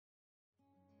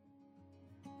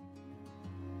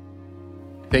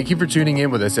Thank you for tuning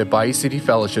in with us at Bayou City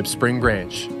Fellowship Spring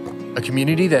Branch, a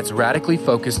community that's radically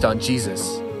focused on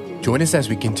Jesus. Join us as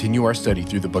we continue our study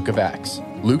through the book of Acts,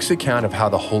 Luke's account of how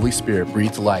the Holy Spirit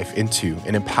breathed life into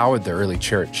and empowered the early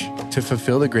church to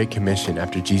fulfill the Great Commission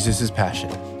after Jesus' passion.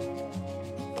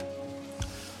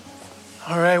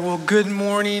 All right, well, good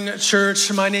morning,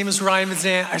 church. My name is Ryan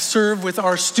Mazant. I serve with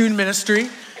our student ministry,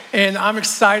 and I'm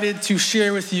excited to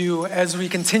share with you as we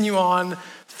continue on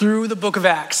through the book of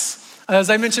Acts. As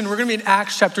I mentioned, we're going to be in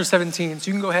Acts chapter 17, so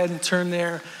you can go ahead and turn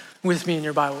there with me in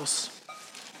your Bibles.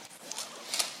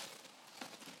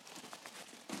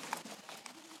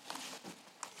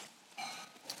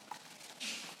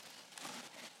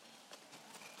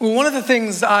 Well, one of the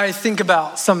things I think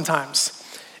about sometimes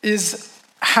is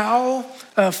how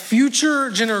future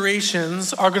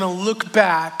generations are going to look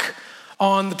back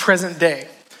on the present day.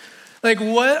 Like,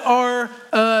 what are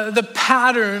the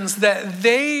patterns that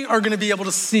they are going to be able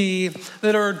to see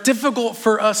that are difficult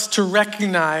for us to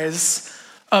recognize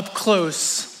up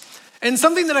close? And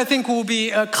something that I think will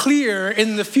be clear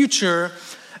in the future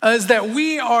is that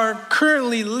we are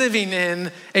currently living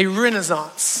in a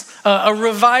renaissance, a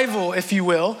revival, if you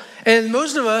will. And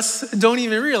most of us don't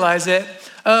even realize it,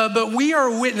 but we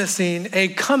are witnessing a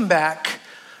comeback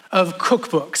of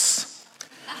cookbooks.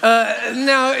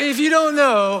 Now, if you don't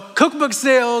know, cookbook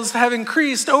sales have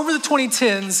increased over the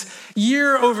 2010s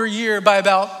year over year by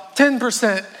about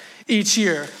 10% each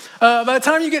year. By the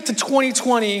time you get to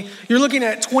 2020, you're looking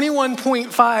at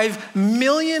 21.5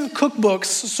 million cookbooks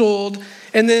sold.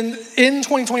 And then in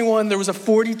 2021, there was a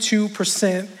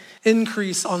 42%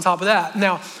 increase on top of that.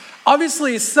 Now,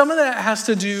 obviously, some of that has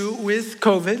to do with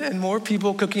COVID and more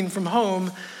people cooking from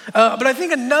home. But I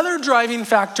think another driving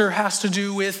factor has to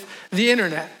do with the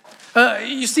internet.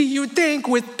 You see, you would think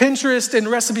with Pinterest and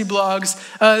recipe blogs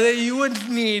that you would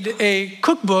need a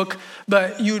cookbook,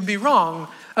 but you would be wrong.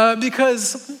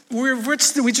 Because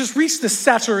we just reached the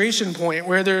saturation point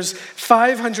where there's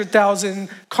 500,000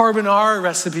 carbonara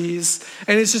recipes,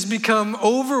 and it's just become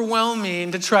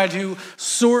overwhelming to try to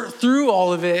sort through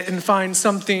all of it and find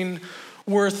something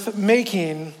worth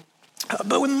making.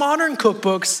 But with modern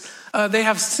cookbooks, they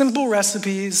have simple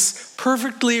recipes,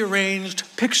 perfectly arranged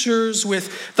pictures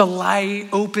with the light,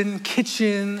 open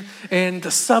kitchen and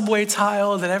the subway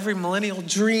tile that every millennial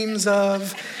dreams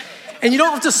of. And you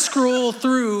don't have to scroll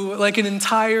through like an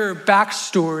entire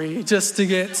backstory just to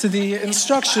get to the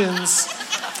instructions.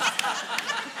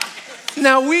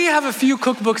 Now, we have a few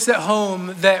cookbooks at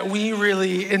home that we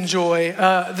really enjoy.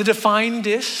 The Defined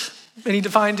Dish. Any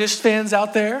Defined Dish fans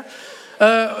out there?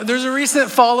 There's a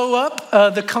recent follow-up,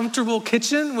 The Comfortable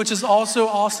Kitchen, which is also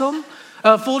awesome.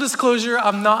 Full disclosure,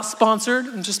 I'm not sponsored.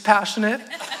 I'm just passionate.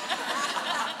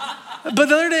 But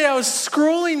the other day I was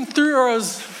scrolling through, or I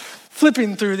was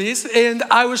flipping through these, and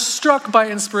I was struck by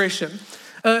inspiration.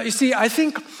 You see, I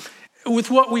think with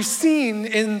what we've seen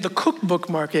in the cookbook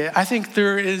market, I think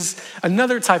there is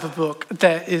another type of book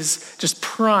that is just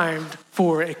primed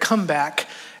for a comeback,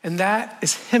 and that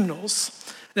is hymnals.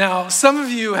 Now, some of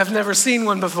you have never seen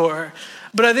one before,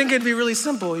 but I think it'd be really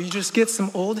simple. You just get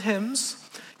some old hymns,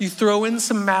 you throw in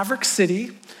some Maverick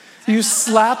City, you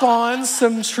slap on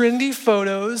some trendy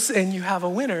photos, and you have a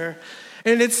winner.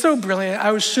 And it's so brilliant.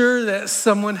 I was sure that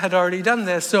someone had already done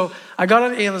this. So I got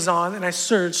on Amazon and I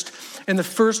searched, and the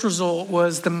first result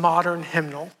was the Modern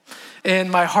Hymnal. And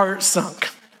my heart sunk.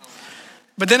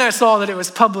 But then I saw that it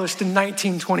was published in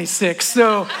 1926.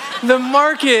 So the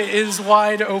market is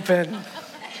wide open.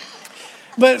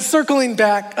 But circling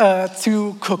back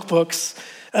to cookbooks,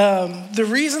 the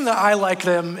reason that I like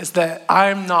them is that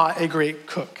I'm not a great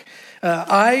cook.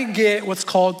 I get what's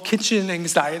called kitchen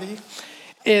anxiety.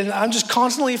 And I'm just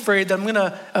constantly afraid that I'm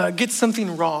gonna get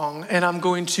something wrong and I'm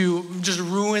going to just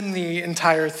ruin the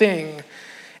entire thing.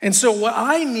 And so what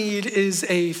I need is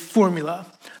a formula.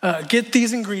 Get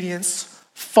these ingredients,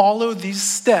 follow these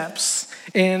steps,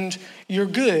 and you're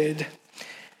good.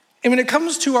 And when it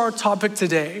comes to our topic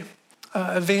today,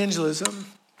 evangelism,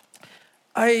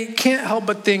 I can't help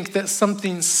but think that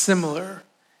something similar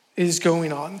is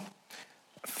going on.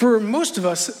 For most of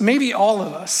us, maybe all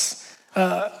of us,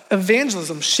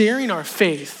 evangelism, sharing our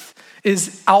faith,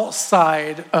 is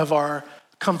outside of our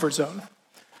comfort zone.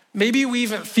 Maybe we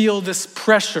even feel this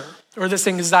pressure or this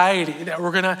anxiety that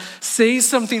we're gonna say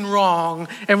something wrong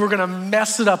and we're gonna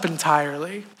mess it up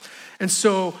entirely. And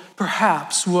so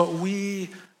perhaps what we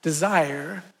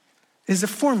desire is a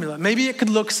formula. Maybe it could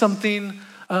look something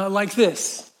like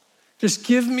this. Just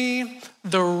give me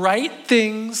the right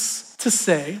things to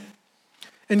say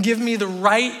and give me the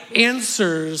right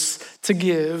answers to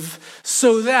give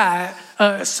so that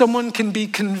someone can be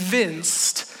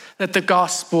convinced that the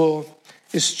gospel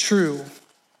is true.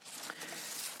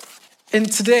 And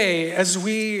today, as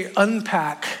we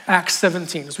unpack Acts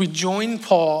 17, as we join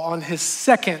Paul on his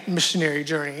second missionary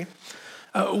journey,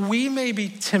 we may be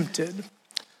tempted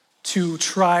to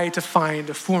try to find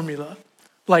a formula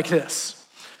like this.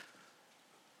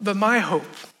 But my hope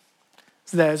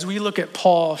is that as we look at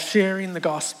Paul sharing the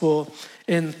gospel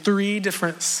in 3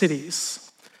 different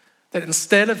cities, that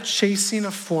instead of chasing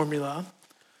a formula,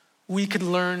 we could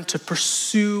learn to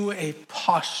pursue a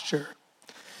posture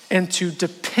and to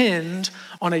depend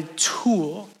on a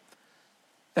tool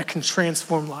that can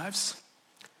transform lives.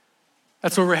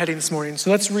 That's where we're heading this morning.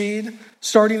 So let's read,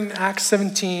 starting in Acts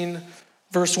 17,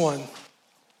 verse 1. It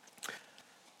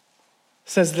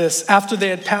says this: after they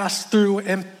had passed through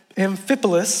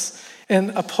Amphipolis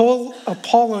and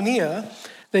Apollonia,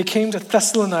 they came to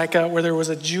Thessalonica, where there was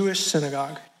a Jewish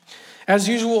synagogue. As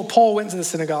usual, Paul went to the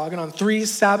synagogue and on 3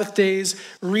 Sabbath days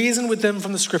reasoned with them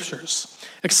from the scriptures,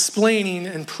 explaining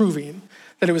and proving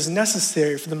that it was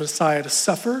necessary for the Messiah to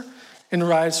suffer and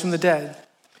rise from the dead.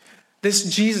 This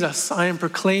Jesus I am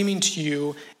proclaiming to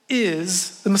you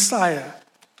is the Messiah.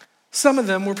 Some of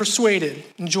them were persuaded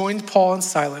and joined Paul and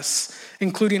Silas,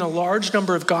 including a large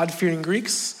number of God-fearing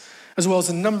Greeks, as well as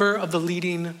a number of the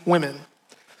leading women.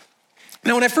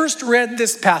 Now, when I first read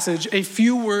this passage, a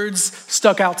few words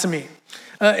stuck out to me.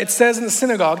 It says in the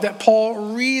synagogue that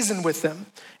Paul reasoned with them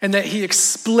and that he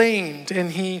explained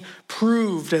and he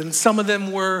proved, and some of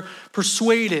them were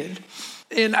persuaded.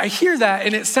 And I hear that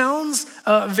and it sounds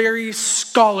very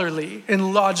scholarly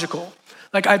and logical.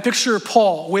 Like I picture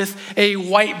Paul with a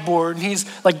whiteboard and he's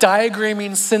like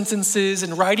diagramming sentences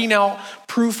and writing out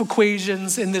proof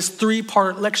equations in this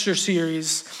 3-part lecture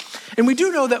series. And we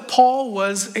do know that Paul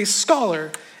was a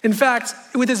scholar. In fact,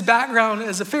 with his background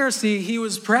as a Pharisee, he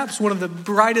was perhaps one of the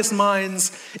brightest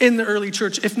minds in the early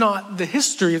church, if not the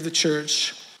history of the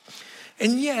church.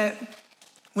 And yet,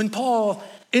 when Paul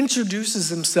introduces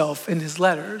himself in his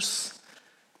letters,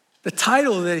 the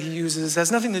title that he uses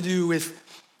has nothing to do with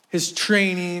his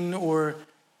training or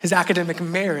his academic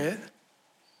merit.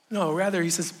 No, rather he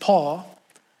says, Paul,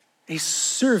 a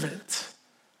servant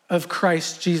of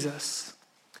Christ Jesus.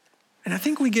 And I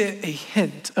think we get a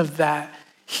hint of that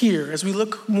here as we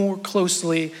look more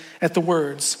closely at the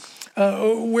words,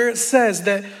 where it says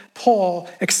that Paul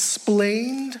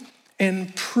explained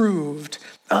and proved.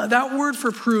 That word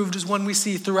for proved is one we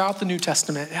see throughout the New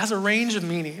Testament. It has a range of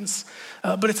meanings,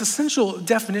 but its essential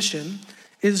definition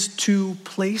is to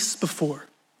place before,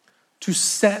 to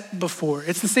set before.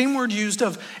 It's the same word used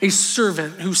of a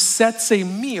servant who sets a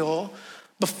meal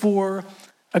before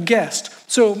a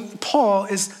guest. So Paul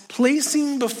is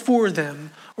placing before them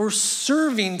or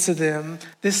serving to them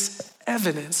this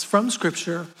evidence from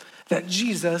Scripture that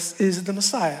Jesus is the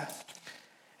Messiah.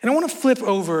 And I want to flip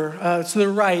over to the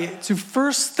right to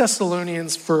 1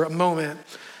 Thessalonians for a moment,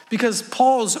 because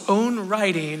Paul's own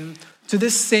writing to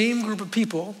this same group of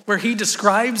people, where he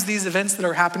describes these events that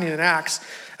are happening in Acts,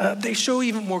 they show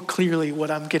even more clearly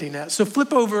what I'm getting at. So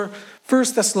flip over 1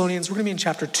 Thessalonians, we're going to be in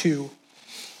chapter 2.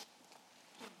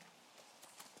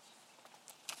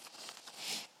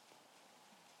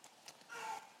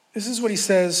 This is what he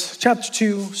says, chapter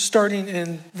 2, starting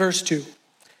in verse 2.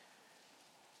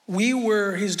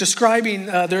 He's describing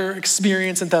their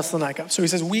experience in Thessalonica. So he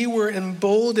says, we were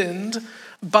emboldened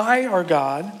by our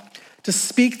God to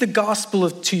speak the gospel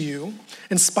to you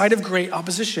in spite of great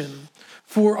opposition.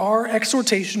 For our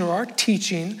exhortation or our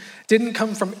teaching didn't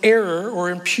come from error or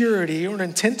impurity or an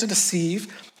intent to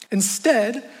deceive.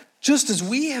 Instead, just as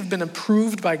we have been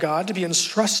approved by God to be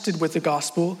entrusted with the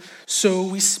gospel, so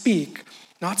we speak,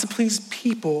 not to please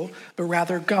people, but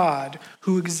rather God,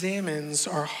 who examines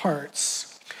our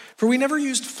hearts. For we never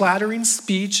used flattering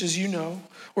speech, as you know,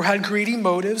 or had greedy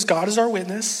motives. God is our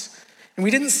witness. And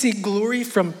we didn't seek glory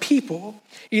from people,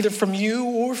 either from you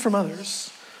or from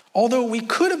others. Although we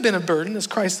could have been a burden as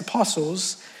Christ's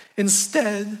apostles,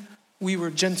 instead we were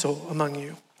gentle among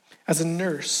you, as a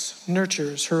nurse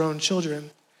nurtures her own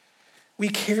children. We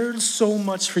cared so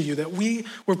much for you that we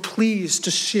were pleased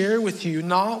to share with you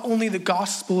not only the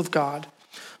gospel of God,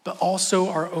 but also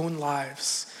our own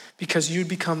lives, because you'd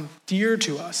become dear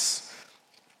to us.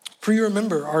 For you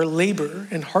remember our labor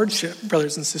and hardship,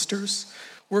 brothers and sisters,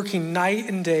 working night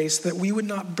and day so that we would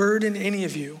not burden any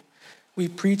of you. We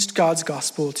preached God's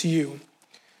gospel to you.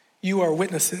 You are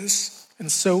witnesses,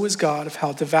 and so is God, of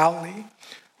how devoutly,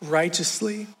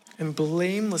 righteously, and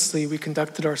blamelessly we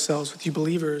conducted ourselves with you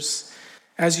believers.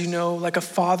 As you know, like a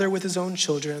father with his own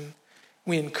children,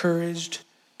 we encouraged,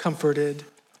 comforted,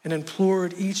 and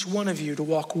implored each one of you to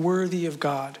walk worthy of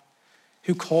God,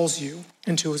 who calls you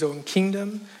into his own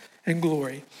kingdom and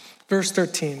glory. Verse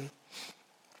 13.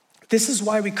 This is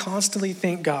why we constantly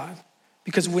thank God,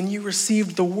 because when you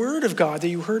received the word of God that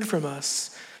you heard from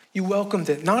us, you welcomed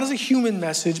it, not as a human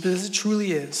message, but as it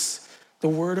truly is, the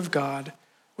word of God,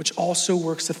 which also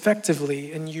works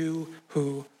effectively in you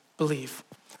who believe.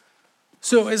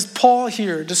 So as Paul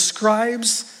here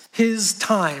describes his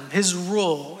time, his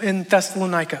role in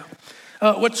Thessalonica,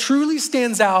 what truly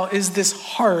stands out is this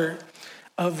heart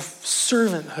of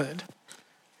servanthood.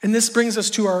 And this brings us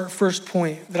to our first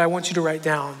point that I want you to write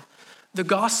down. The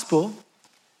gospel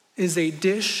is a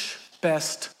dish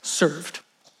best served.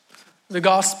 The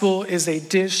gospel is a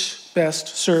dish best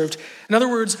served. In other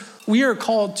words, we are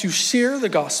called to share the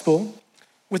gospel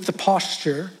with the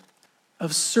posture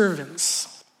of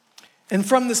servants. And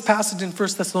from this passage in 1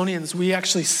 Thessalonians, we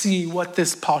actually see what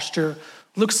this posture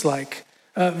looks like.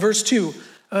 Verse 2,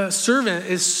 a servant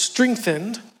is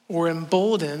strengthened or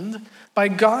emboldened by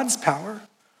God's power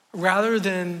rather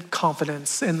than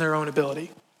confidence in their own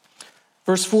ability.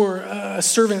 Verse 4, a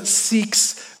servant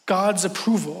seeks God's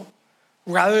approval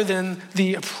rather than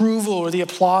the approval or the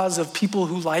applause of people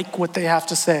who like what they have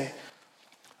to say.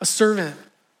 A servant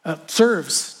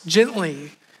serves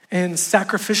gently and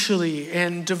sacrificially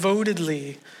and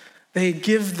devotedly. They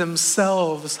give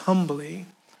themselves humbly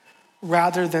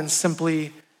rather than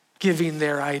simply giving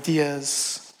their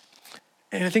ideas.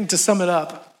 And I think to sum it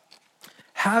up,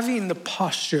 having the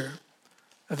posture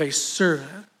of a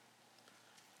servant,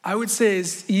 I would say,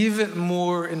 is even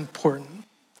more important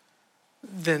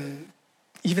than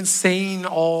even saying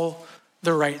all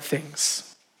the right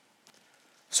things.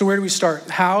 So where do we start?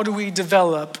 How do we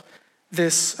develop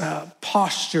this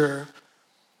posture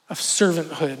of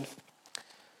servanthood?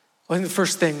 Well, I think the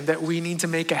first thing that we need to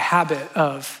make a habit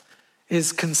of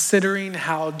is considering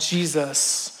how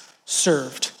Jesus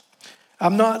served.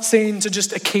 I'm not saying to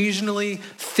just occasionally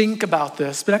think about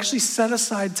this, but actually set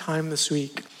aside time this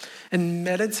week and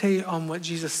meditate on what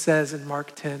Jesus says in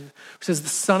Mark 10, which says the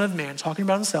Son of Man, talking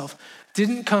about himself,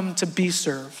 didn't come to be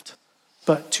served,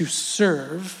 but to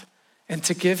serve and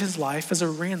to give his life as a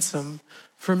ransom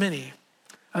for many.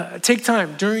 Take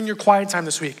time during your quiet time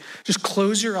this week. Just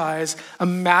close your eyes.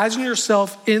 Imagine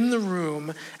yourself in the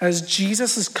room as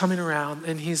Jesus is coming around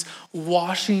and he's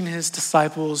washing his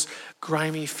disciples'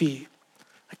 grimy feet.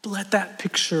 Like, let that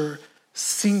picture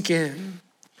sink in. And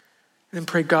then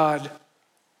pray, God,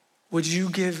 would you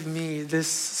give me this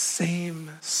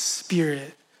same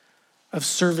spirit of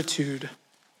servitude?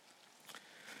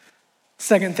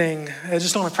 Second thing,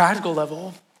 just on a practical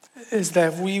level, is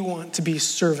that if we want to be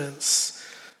servants,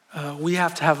 we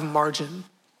have to have margin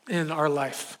in our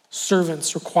life.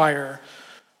 Servants require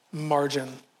margin.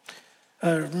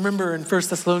 Remember in 1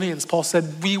 Thessalonians, Paul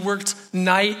said, we worked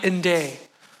night and day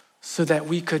so that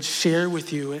we could share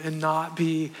with you and not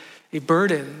be a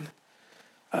burden.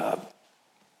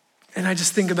 And I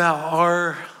just think about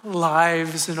our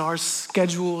lives and our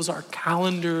schedules, our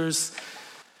calendars,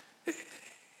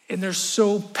 and they're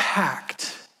so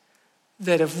packed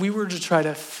that if we were to try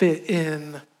to fit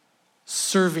in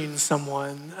serving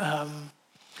someone,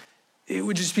 it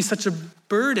would just be such a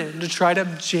burden to try to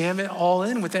jam it all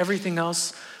in with everything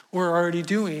else we're already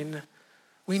doing.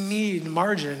 We need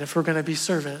margin if we're going to be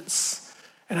servants.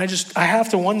 And I have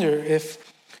to wonder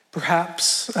if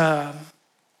perhaps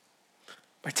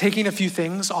by taking a few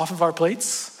things off of our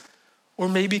plates, or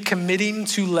maybe committing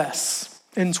to less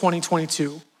in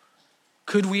 2022,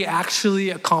 could we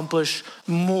actually accomplish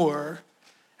more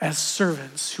as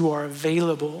servants who are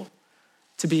available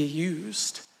to be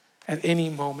used at any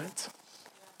moment?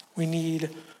 We need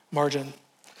margin.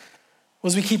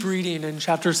 As we keep reading in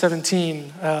chapter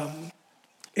 17,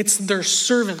 it's their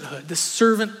servanthood, the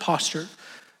servant posture,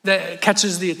 that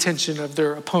catches the attention of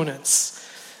their opponents.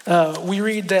 We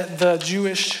read that the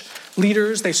Jewish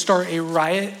leaders, they start a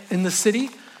riot in the city.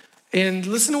 And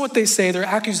listen to what they say, their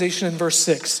accusation in verse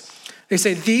 6. They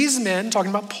say, these men, talking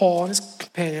about Paul and his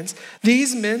companions,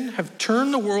 these men have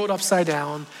turned the world upside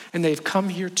down and they've come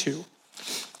here too.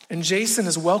 And Jason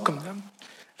has welcomed them.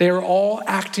 They are all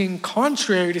acting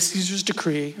contrary to Caesar's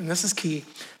decree, and this is key,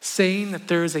 saying that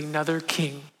there is another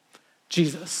king,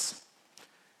 Jesus.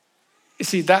 You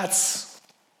see, that's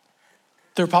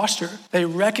their posture. They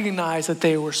recognize that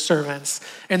they were servants,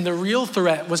 and the real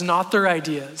threat was not their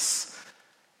ideas.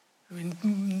 I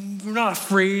mean, we're not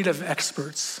afraid of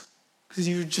experts because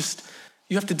you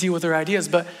have to deal with their ideas,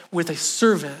 but with a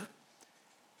servant,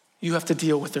 you have to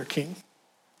deal with their king,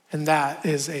 and that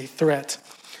is a threat.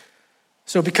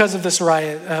 So because of this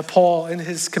riot, Paul and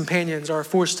his companions are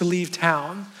forced to leave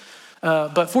town.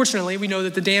 But fortunately, we know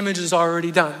that the damage is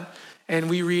already done. And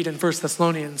we read in 1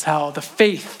 Thessalonians how the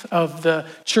faith of the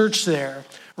church there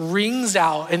rings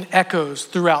out and echoes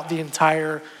throughout the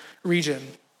entire region.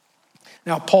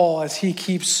 Now, Paul, as he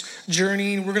keeps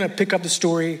journeying, we're going to pick up the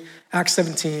story, Acts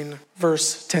 17,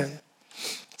 verse 10. It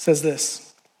says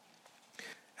this: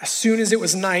 as soon as it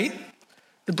was night,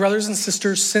 the brothers and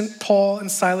sisters sent Paul and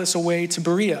Silas away to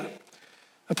Berea.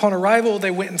 Upon arrival,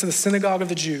 they went into the synagogue of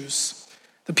the Jews.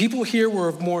 The people here were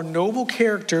of more noble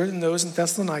character than those in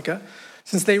Thessalonica,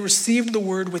 since they received the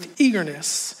word with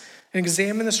eagerness and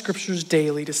examined the scriptures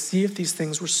daily to see if these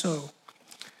things were so.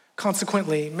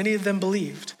 Consequently, many of them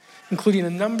believed, including a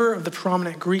number of the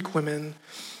prominent Greek women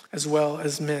as well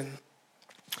as men.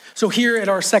 So here at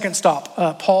our second stop,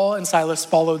 Paul and Silas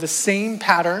follow the same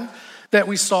pattern that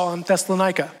we saw in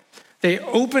Thessalonica. They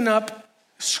open up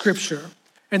scripture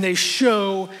and they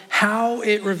show how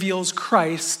it reveals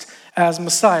Christ as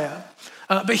Messiah.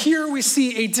 But here we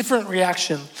see a different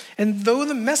reaction. And though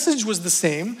the message was the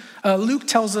same, Luke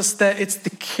tells us that it's the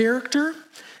character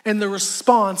and the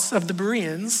response of the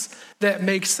Bereans that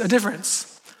makes a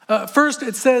difference. First,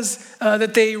 it says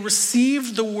that they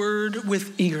received the word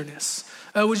with eagerness,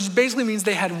 which basically means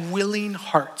they had willing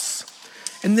hearts.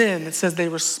 And then it says they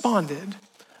responded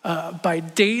by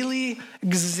daily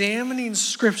examining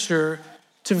scripture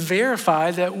to verify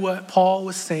that what Paul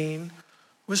was saying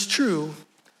was true.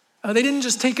 They didn't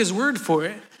just take his word for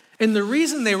it. And the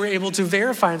reason they were able to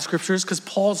verify in scripture is because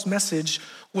Paul's message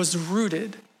was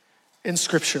rooted in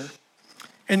scripture.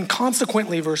 And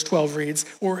consequently, verse 12 reads,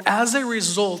 or as a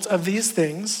result of these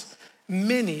things,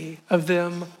 many of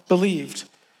them believed.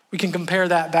 We can compare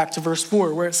that back to verse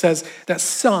 4, where it says that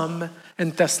some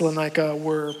in Thessalonica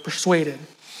were persuaded.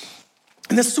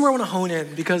 And this is where I want to hone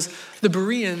in, because the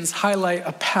Bereans highlight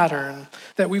a pattern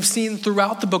that we've seen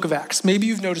throughout the book of Acts. Maybe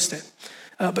you've noticed it.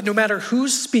 But no matter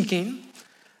who's speaking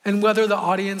and whether the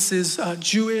audience is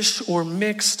Jewish or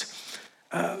mixed,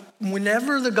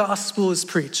 whenever the gospel is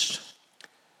preached,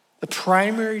 the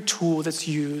primary tool that's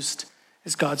used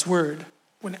is God's word.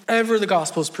 Whenever the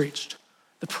gospel is preached,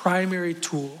 the primary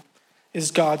tool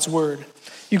is God's word.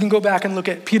 You can go back and look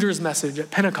at Peter's message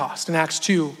at Pentecost in Acts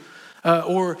 2,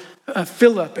 or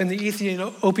Philip and the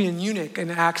Ethiopian eunuch in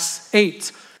Acts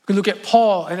 8. You can look at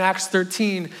Paul in Acts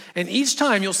 13, and each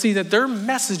time you'll see that their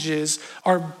messages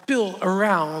are built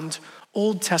around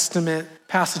Old Testament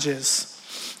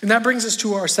passages. And that brings us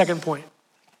to our second point.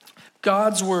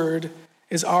 God's word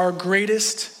is our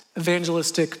greatest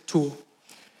evangelistic tool.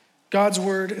 God's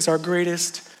word is our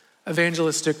greatest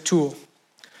evangelistic tool.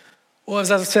 Well,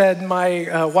 as I said,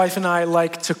 my wife and I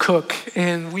like to cook,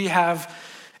 and we have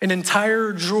an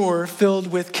entire drawer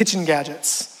filled with kitchen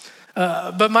gadgets.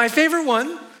 But my favorite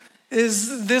one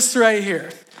is this right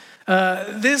here.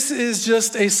 This is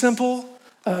just a simple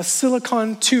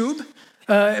silicone tube.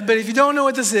 But if you don't know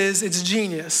what this is, it's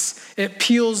genius. It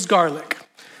peels garlic.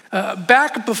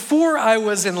 Back before I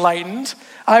was enlightened,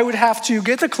 I would have to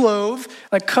get the clove,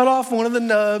 like cut off one of the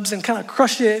nubs and kind of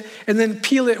crush it and then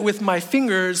peel it with my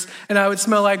fingers, and I would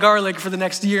smell like garlic for the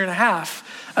next year and a half.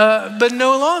 But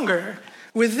no longer.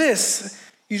 With this,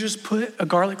 you just put a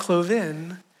garlic clove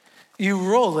in, you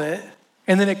roll it,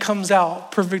 and then it comes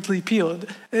out perfectly peeled.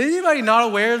 Anybody not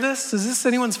aware of this? Is this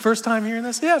anyone's first time hearing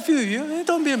this? Yeah, a few of you.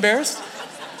 Don't be embarrassed.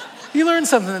 You learned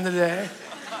something today.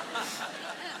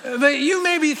 But you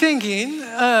may be thinking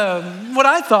what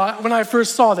I thought when I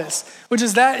first saw this, which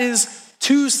is that is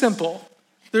too simple.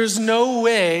 There's no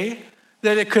way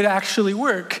that it could actually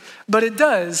work, but it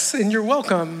does, and you're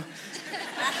welcome.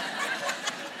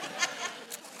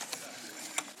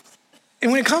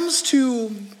 And when it comes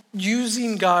to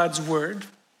using God's word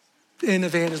in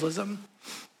evangelism,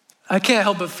 I can't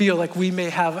help but feel like we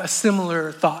may have a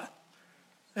similar thought.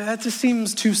 That just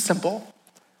seems too simple.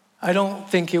 I don't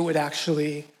think it would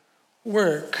actually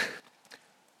work.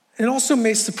 It also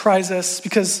may surprise us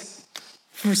because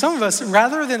for some of us,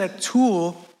 rather than a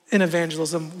tool in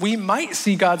evangelism, we might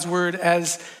see God's word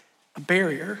as a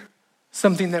barrier,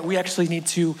 something that we actually need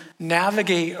to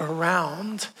navigate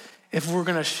around if we're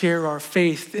going to share our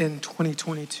faith in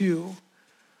 2022.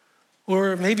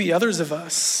 Or maybe others of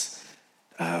us,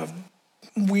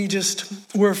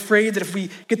 we're afraid that if we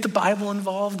get the Bible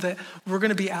involved, that we're going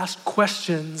to be asked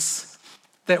questions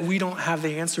that we don't have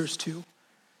the answers to.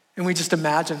 And we just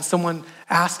imagine someone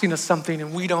asking us something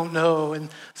and we don't know, and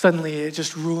suddenly it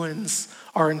just ruins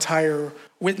our entire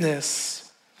witness.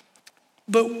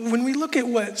 But when we look at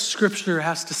what Scripture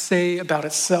has to say about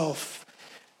itself,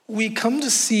 we come to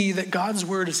see that God's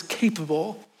word is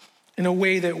capable in a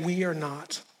way that we are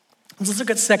not. Let's look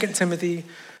at 2 Timothy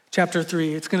chapter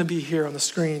 3. It's going to be here on the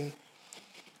screen.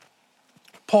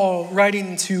 Paul,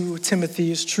 writing to Timothy,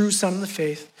 his true son in the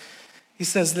faith, he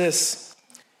says this: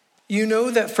 you know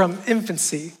that from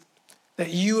infancy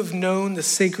that you have known the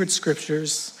sacred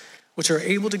scriptures, which are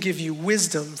able to give you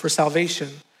wisdom for salvation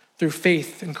through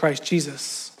faith in Christ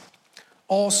Jesus.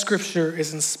 All scripture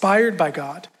is inspired by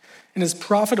God and is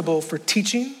profitable for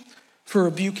teaching, for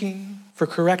rebuking, for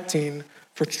correcting,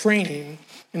 for training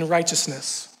in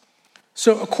righteousness.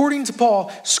 So according to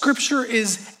Paul, scripture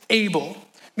is able,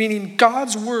 meaning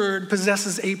God's word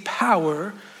possesses a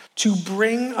power to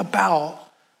bring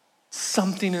about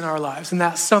something in our lives, and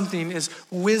that something is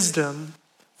wisdom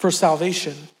for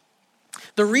salvation.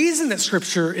 The reason that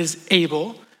scripture is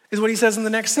able is what he says in the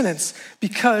next sentence,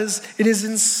 because it is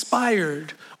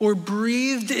inspired or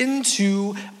breathed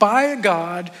into by a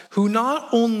God who not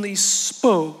only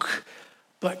spoke,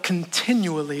 but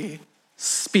continually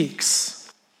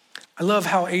speaks. I love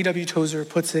how A.W. Tozer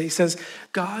puts it. He says,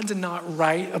 God did not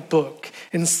write a book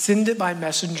and send it by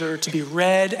messenger to be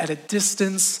read at a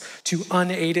distance to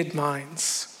unaided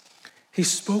minds. He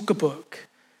spoke a book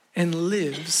and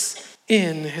lives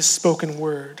in his spoken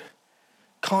word,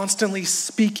 constantly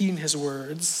speaking his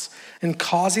words and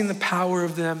causing the power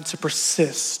of them to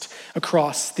persist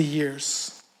across the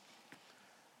years.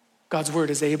 God's word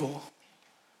is able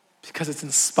because it's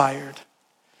inspired.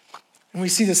 And we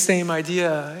see the same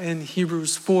idea in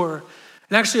Hebrews 4.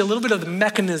 And actually a little bit of the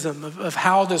mechanism of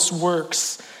how this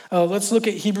works. Let's look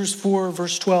at Hebrews 4,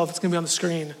 verse 12. It's going to be on the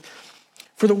screen.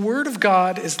 For the word of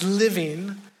God is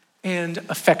living and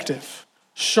effective,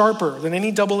 sharper than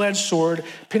any double-edged sword,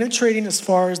 penetrating as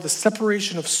far as the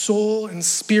separation of soul and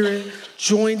spirit,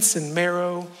 joints and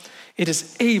marrow. It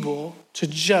is able to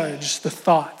judge the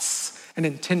thoughts and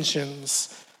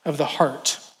intentions of the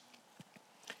heart.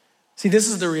 See, this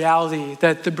is the reality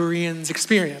that the Bereans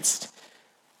experienced,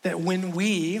 that when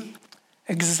we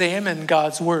examine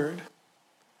God's word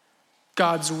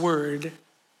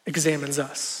examines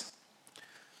us.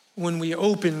 When we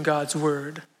open God's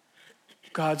word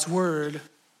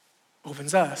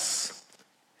opens us.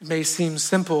 It may seem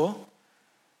simple,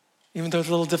 even though it's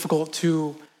a little difficult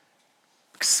to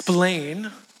explain,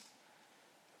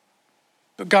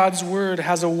 but God's word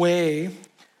has a way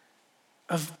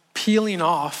of peeling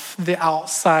off the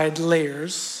outside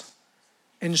layers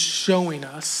and showing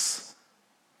us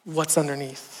what's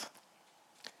underneath.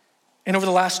 And over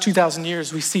the last 2,000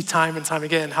 years, we see time and time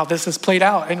again how this has played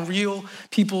out in real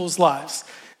people's lives.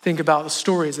 Think about the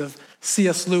stories of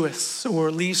C.S. Lewis or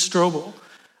Lee Strobel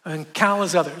and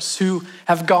countless others who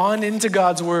have gone into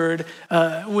God's word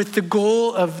with the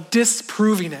goal of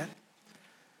disproving it.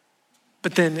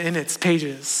 But then in its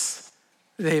pages,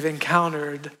 they've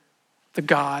encountered the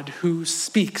God who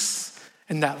speaks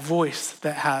and that voice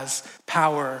that has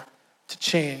power to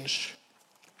change.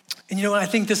 And you know what? I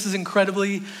think this is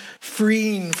incredibly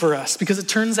freeing for us because it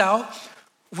turns out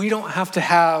we don't have to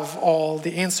have all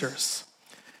the answers.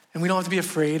 And we don't have to be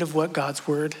afraid of what God's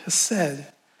word has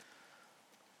said.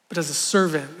 But as a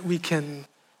servant, we can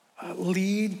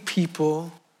lead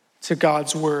people to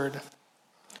God's word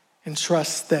and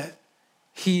trust that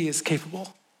he is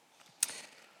capable.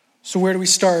 So where do we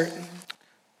start?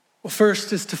 Well,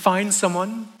 first is to find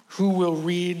someone who will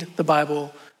read the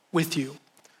Bible with you.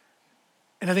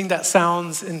 And I think that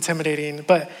sounds intimidating,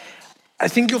 but I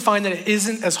think you'll find that it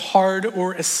isn't as hard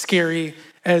or as scary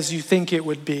as you think it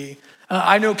would be.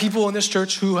 I know people in this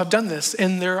church who have done this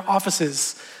in their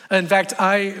offices. In fact,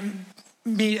 I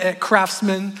meet at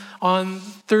Craftsman on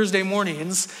Thursday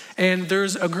mornings, and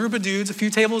there's a group of dudes a few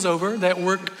tables over that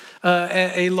work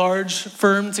at a large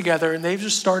firm together, and they've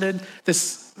just started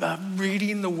this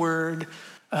reading the word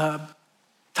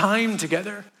time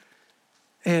together.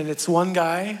 And it's one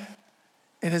guy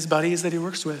and his buddies that he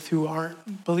works with who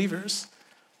aren't believers.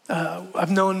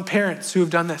 I've known parents who have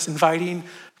done this, inviting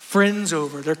friends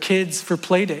over, their kids for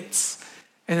play dates.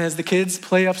 And as the kids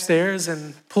play upstairs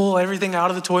and pull everything out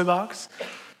of the toy box,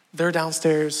 they're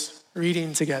downstairs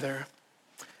reading together,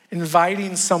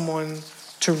 inviting someone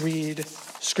to read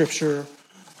scripture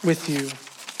with you.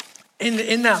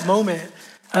 In that moment,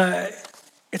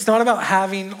 it's not about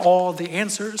having all the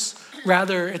answers.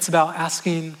 Rather, it's about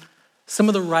asking some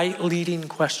of the right leading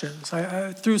questions.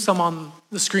 I threw some on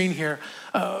the screen here.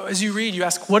 As you read, you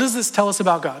ask, what does this tell us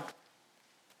about God?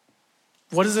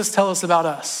 What does this tell us about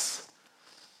us?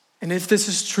 And if this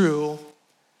is true,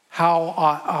 how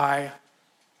ought I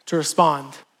to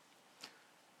respond?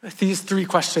 These three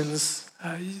questions,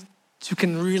 you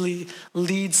can really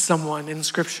lead someone in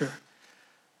scripture.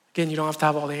 Again, you don't have to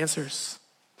have all the answers.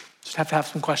 You just have to have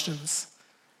some questions.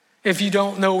 If you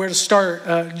don't know where to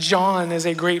start, John is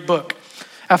a great book.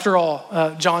 After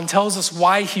all, John tells us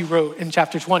why he wrote in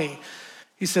chapter 20.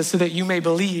 He says, so that you may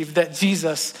believe that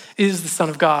Jesus is the Son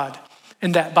of God,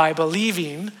 and that by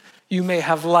believing, you may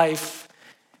have life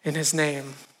in his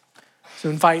name. So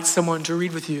invite someone to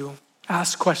read with you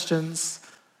ask questions.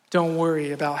 Don't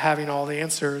worry about having all the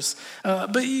answers.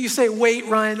 But you say, wait,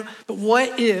 Ryan, but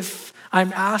what if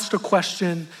I'm asked a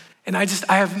question and I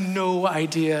have no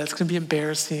idea? It's gonna be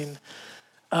embarrassing.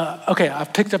 Okay,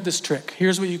 I've picked up this trick.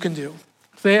 Here's what you can do.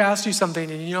 If they ask you something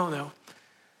and you don't know,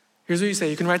 here's what you say.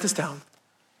 You can write this down.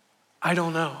 I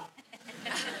don't know.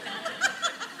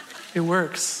 It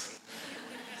works.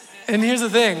 And here's the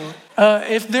thing.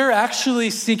 If they're actually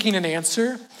seeking an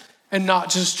answer and not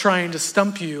just trying to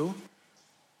stump you,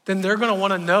 then they're gonna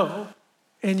wanna know.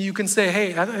 And you can say,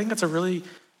 hey, I think that's a really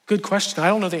good question. I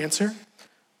don't know the answer.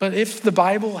 But if the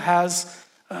Bible has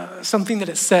something that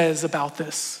it says about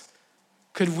this,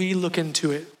 could we look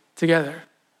into it together?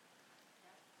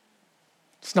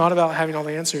 It's not about having all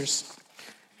the answers.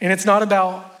 And it's not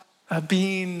about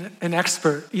being an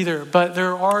expert either, but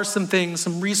there are some things,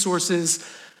 some resources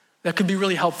that could be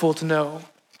really helpful to know.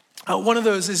 One of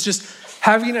those is just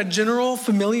having a general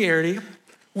familiarity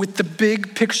with the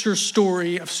big picture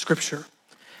story of Scripture,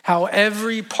 how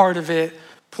every part of it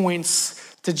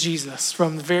points to Jesus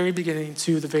from the very beginning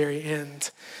to the very end.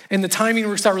 And the timing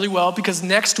works out really well because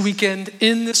next weekend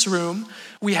in this room,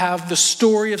 we have the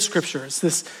Story of Scripture. It's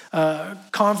this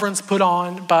conference put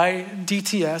on by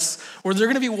DTS where they're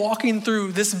gonna be walking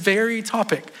through this very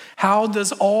topic. How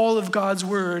does all of God's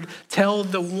word tell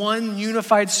the one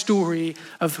unified story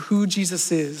of who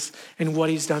Jesus is and what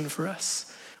he's done for us?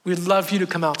 We'd love for you to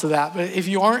come out to that. But if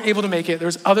you aren't able to make it,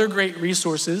 there's other great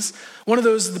resources. One of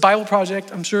those is the Bible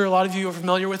Project. I'm sure a lot of you are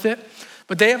familiar with it.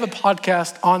 But they have a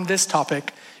podcast on this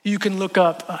topic. You can look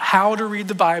up How to Read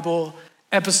the Bible,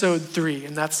 episode 3.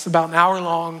 And that's about an hour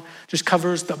long, just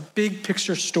covers the big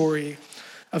picture story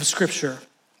of Scripture.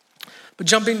 But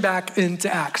jumping back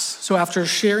into Acts. So after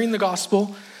sharing the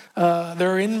gospel,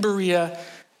 they're in Berea.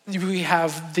 We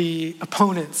have the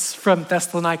opponents from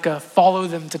Thessalonica follow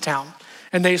them to town.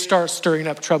 And they start stirring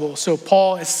up trouble. So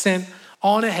Paul is sent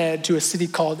on ahead to a city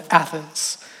called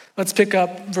Athens. Let's pick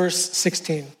up verse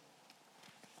 16.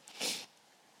 It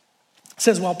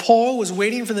says, while Paul was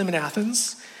waiting for them in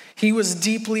Athens, he was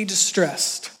deeply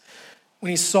distressed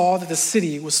when he saw that the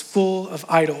city was full of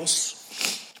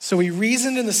idols. So he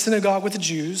reasoned in the synagogue with the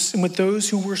Jews and with those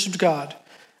who worshiped God,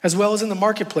 as well as in the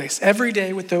marketplace, every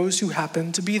day with those who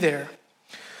happened to be there.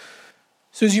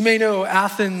 So as you may know,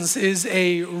 Athens is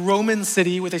a Roman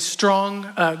city with a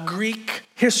strong Greek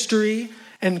history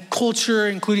and culture,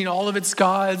 including all of its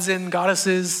gods and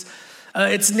goddesses.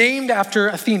 It's named after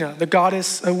Athena, the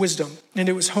goddess of wisdom, and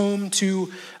it was home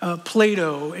to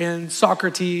Plato and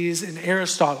Socrates and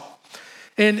Aristotle.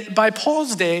 And by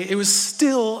Paul's day, it was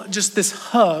still just this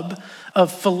hub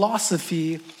of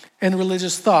philosophy and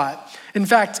religious thought. In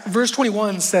fact, verse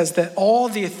 21 says that all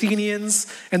the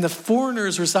Athenians and the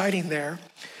foreigners residing there,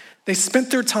 they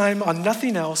spent their time on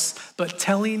nothing else but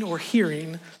telling or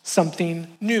hearing something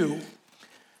new.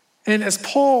 And as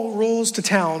Paul rolls to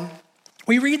town,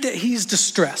 we read that he's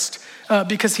distressed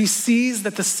because he sees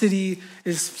that the city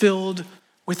is filled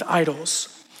with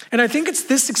idols. And I think it's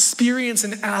this experience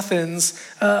in Athens,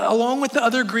 along with the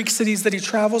other Greek cities that he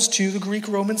travels to, the Greek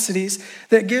Roman cities,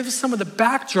 that gives some of the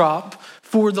backdrop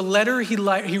for the letter he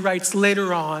writes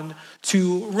later on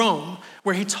to Rome,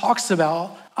 where he talks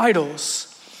about idols.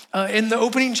 In the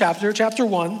opening chapter, chapter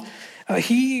 1,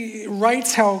 he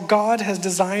writes how God has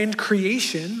designed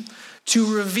creation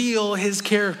to reveal his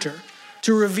character,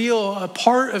 to reveal a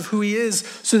part of who he is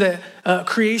so that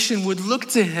creation would look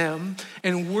to him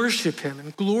and worship him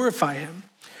and glorify him.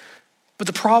 But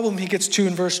the problem he gets to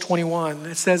in verse 21,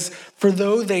 it says, for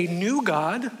though they knew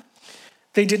God,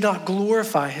 they did not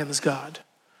glorify him as God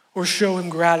or show him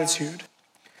gratitude.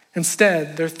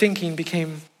 Instead, their thinking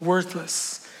became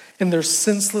worthless and their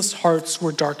senseless hearts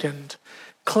were darkened.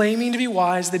 Claiming to be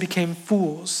wise, they became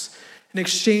fools and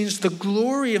exchanged the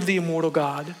glory of the immortal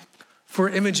God for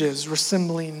images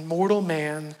resembling mortal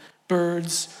man,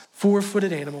 birds,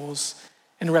 four-footed animals,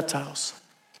 and reptiles.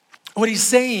 What he's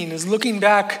saying is, looking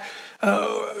back,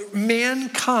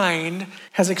 mankind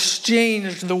has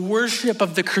exchanged the worship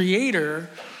of the Creator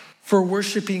for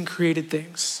worshiping created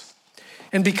things.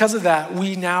 And because of that,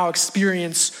 we now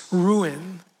experience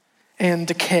ruin and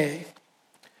decay.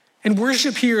 And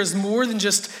worship here is more than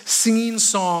just singing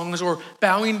songs or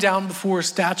bowing down before a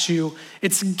statue.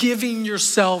 It's giving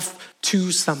yourself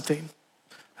to something.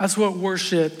 That's what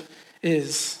worship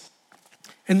is.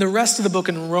 In the rest of the book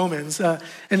in Romans, and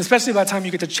especially by the time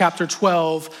you get to chapter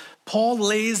 12, Paul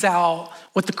lays out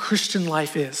what the Christian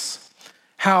life is,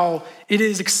 how it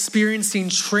is experiencing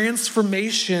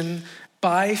transformation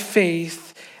by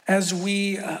faith as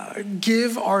we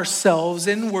give ourselves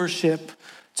in worship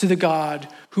to the God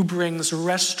who brings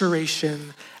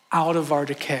restoration out of our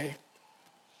decay.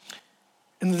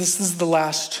 And this is the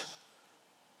last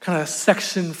kind of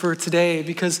section for today,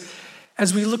 because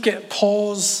as we look at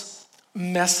Paul's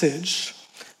message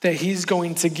that he's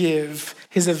going to give,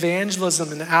 his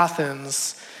evangelism in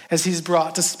Athens, as he's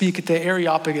brought to speak at the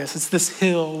Areopagus, it's this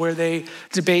hill where they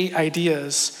debate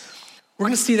ideas, we're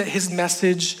going to see that his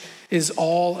message is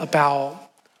all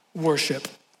about worship.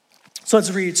 So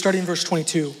let's read, starting in verse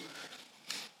 22.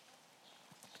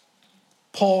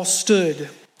 Paul stood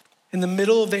in the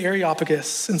middle of the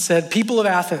Areopagus and said, "People of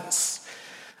Athens,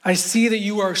 I see that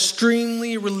you are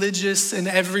extremely religious in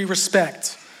every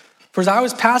respect. For as I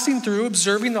was passing through,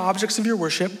 observing the objects of your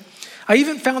worship, I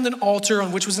even found an altar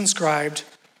on which was inscribed,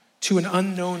 'To an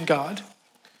unknown God.'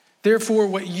 Therefore,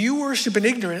 what you worship in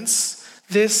ignorance,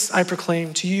 this I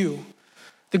proclaim to you.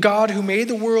 The God who made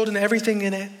the world and everything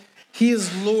in it, he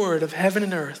is Lord of heaven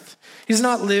and earth. He does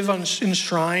not live in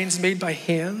shrines made by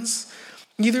hands.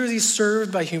 Neither is he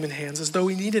served by human hands as though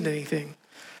he needed anything,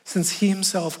 since he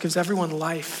himself gives everyone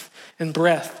life and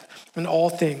breath and all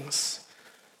things.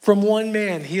 From one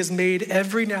man, he has made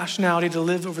every nationality to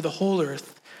live over the whole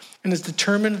earth and has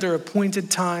determined their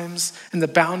appointed times and the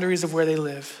boundaries of where they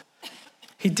live.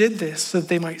 He did this so that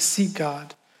they might seek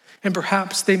God, and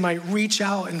perhaps they might reach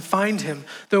out and find him,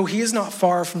 though he is not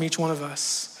far from each one of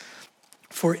us.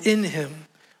 For in him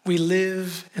we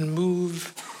live and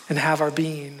move and have our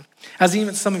being, as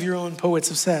even some of your own poets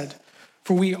have said,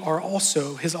 for we are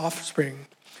also his offspring.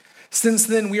 Since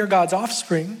then we are God's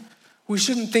offspring, we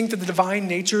shouldn't think that the divine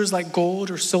nature is like gold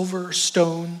or silver or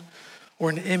stone or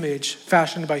an image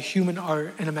fashioned by human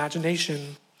art and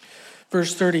imagination."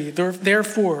 Verse 30,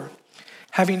 "Therefore,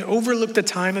 having overlooked the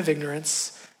time of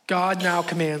ignorance, God now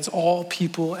commands all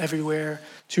people everywhere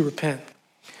to repent,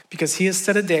 because he has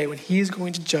set a day when he is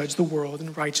going to judge the world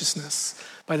in righteousness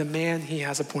by the man he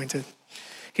has appointed.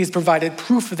 He's provided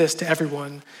proof of this to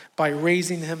everyone by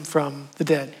raising him from the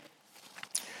dead."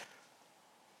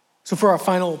 So for our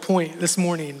final point this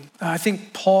morning, I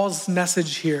think Paul's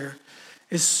message here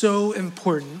is so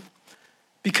important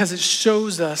because it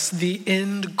shows us the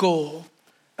end goal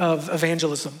of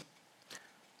evangelism.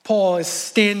 Paul is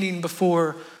standing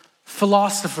before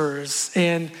philosophers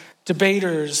and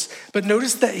debaters, but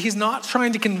notice that he's not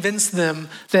trying to convince them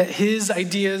that his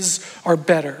ideas are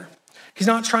better. He's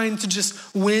not trying to just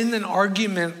win an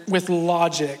argument with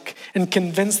logic and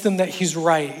convince them that he's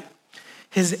right.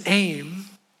 His aim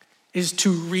is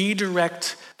to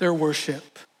redirect their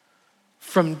worship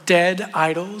from dead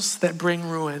idols that bring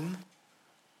ruin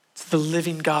to the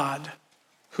living God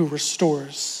who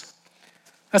restores.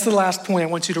 That's the last point I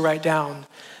want you to write down.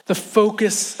 The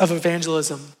focus of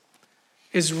evangelism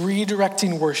is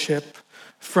redirecting worship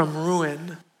from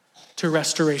ruin to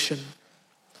restoration.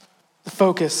 The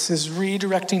focus is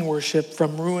redirecting worship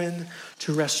from ruin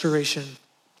to restoration.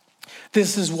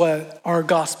 This is what our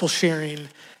gospel sharing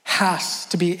has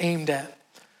to be aimed at.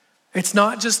 It's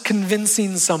not just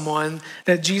convincing someone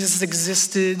that Jesus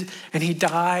existed and he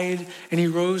died and he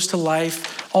rose to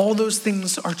life. All those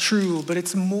things are true, but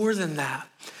it's more than that.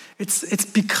 It's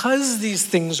because these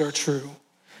things are true,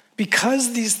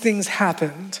 because these things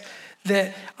happened,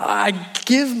 that I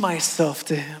give myself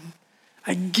to him.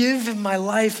 I give him my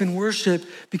life in worship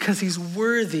because he's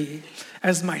worthy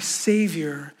as my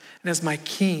Savior and as my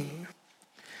King.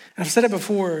 And I've said it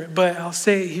before, but I'll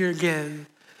say it here again.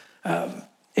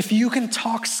 If you can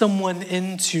talk someone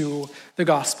into the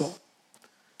gospel,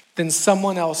 then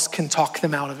someone else can talk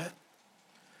them out of it.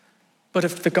 But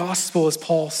if the gospel, as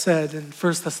Paul said in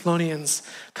 1 Thessalonians,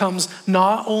 comes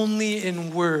not only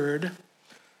in word,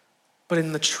 but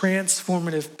in the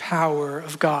transformative power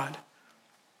of God,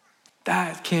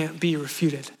 that can't be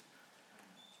refuted.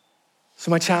 So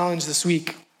my challenge this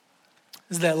week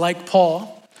is that, like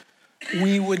Paul,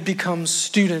 we would become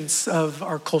students of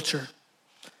our culture.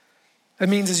 That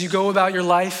means as you go about your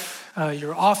life,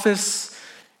 your office,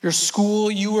 your school,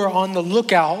 you are on the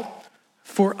lookout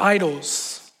for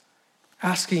idols,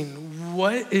 asking,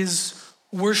 what is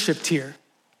worshiped here?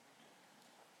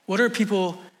 What are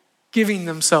people giving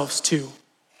themselves to?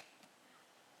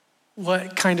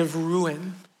 What kind of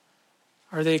ruin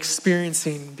are they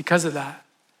experiencing because of that?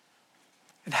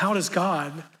 And how does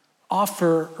God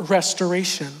offer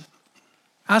restoration?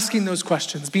 Asking those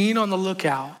questions, being on the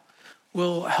lookout,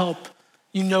 will help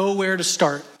you know where to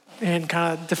start and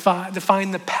kind of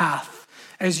define the path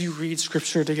as you read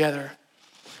scripture together.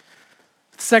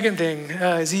 The second thing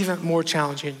is even more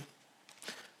challenging.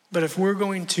 But if we're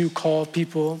going to call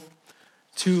people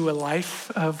to a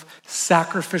life of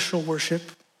sacrificial worship,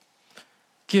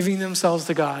 giving themselves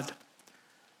to God,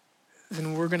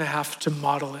 then we're going to have to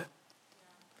model it.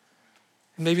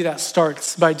 And maybe that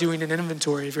starts by doing an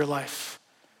inventory of your life.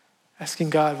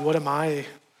 asking God, what am I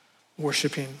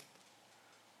worshiping?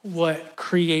 What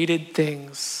created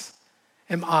things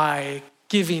am I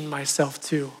giving myself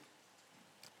to?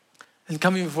 And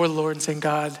coming before the Lord and saying,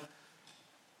 God,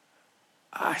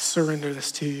 I surrender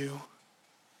this to you.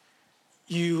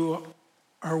 You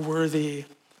are worthy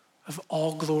of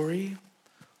all glory,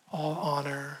 all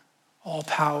honor, all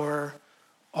power,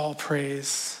 all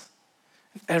praise,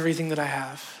 everything that I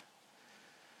have.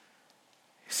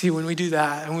 See, when we do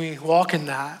that and we walk in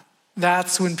that,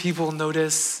 that's when people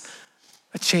notice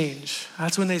a change.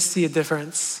 That's when they see a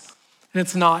difference. And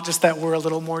it's not just that we're a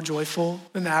little more joyful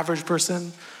than the average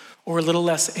person or a little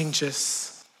less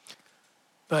anxious,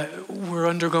 but we're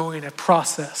undergoing a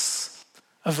process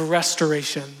of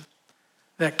restoration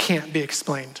that can't be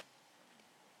explained.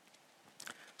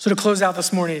 So to close out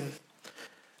this morning,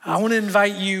 I want to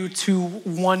invite you to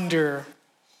wonder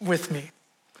with me.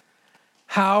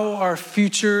 How are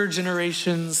future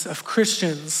generations of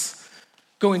Christians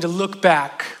going to look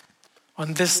back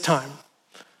on this time,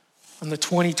 on the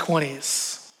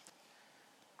 2020s?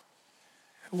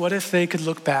 What if they could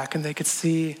look back and they could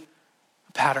see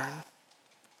a pattern,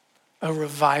 a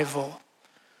revival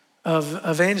of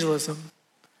evangelism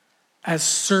as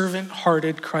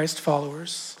servant-hearted Christ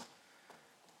followers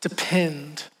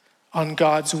depend on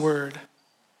God's word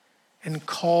and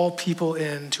call people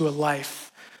into a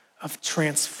life of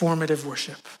transformative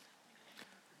worship?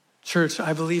 Church,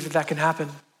 I believe that can happen.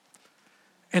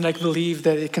 And I believe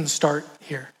that it can start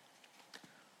here.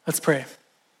 Let's pray.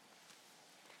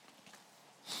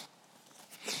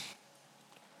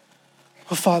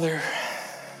 Well, Father,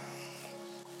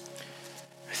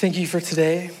 I thank you for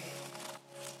today.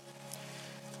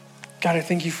 God, I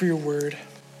thank you for your word.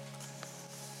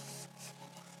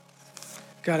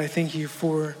 God, I thank you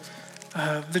for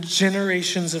the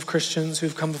generations of Christians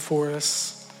who've come before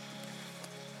us,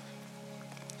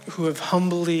 who have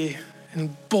humbly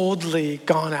and boldly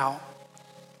gone out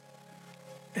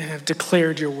and have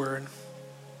declared your word.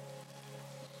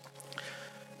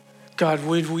 God,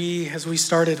 would we, as we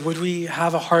started, would we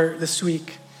have a heart this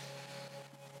week,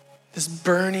 this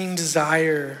burning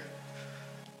desire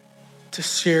to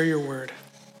share your word?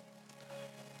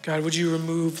 God, would you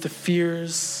remove the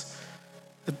fears,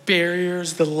 the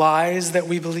barriers, the lies that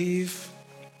we believe?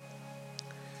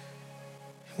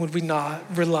 Would we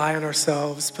not rely on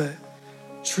ourselves, but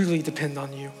truly depend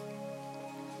on you?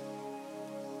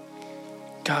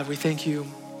 God, we thank you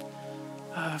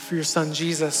for your son,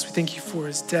 Jesus. We thank you for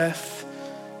his death,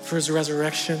 for his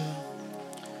resurrection,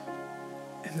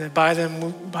 and that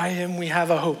by him we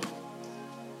have a hope.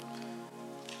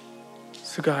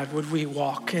 So God, would we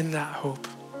walk in that hope?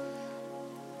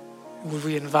 Would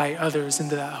we invite others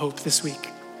into that hope this week?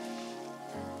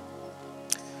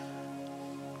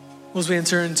 As we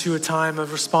enter into a time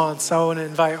of response, I want to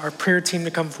invite our prayer team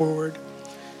to come forward.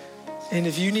 And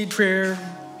if you need prayer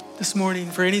this morning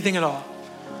for anything at all,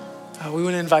 we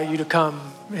want to invite you to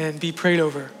come and be prayed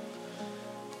over.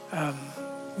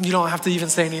 You don't have to even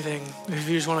say anything. If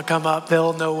you just want to come up,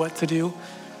 they'll know what to do.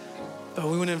 But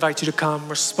we want to invite you to come,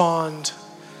 respond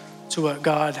to what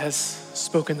God has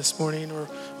spoken this morning or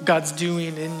God's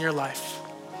doing in your life.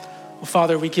 Well,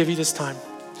 Father, we give you this time.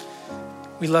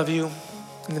 We love you.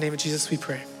 In the name of Jesus, we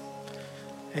pray.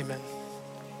 Amen.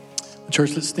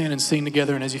 Church, let's stand and sing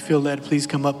together. And as you feel led, please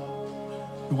come up.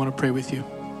 We want to pray with you.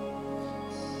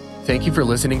 Thank you for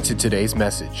listening to today's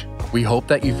message. We hope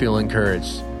that you feel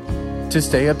encouraged. To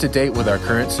stay up to date with our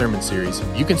current sermon series,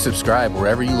 you can subscribe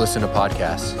wherever you listen to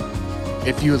podcasts.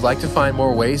 If you would like to find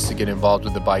more ways to get involved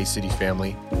with the Bayou City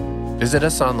family, visit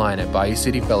us online at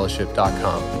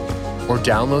BayouCityFellowship.com or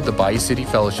download the Bayou City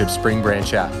Fellowship Spring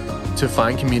Branch app to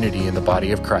find community in the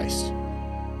body of Christ.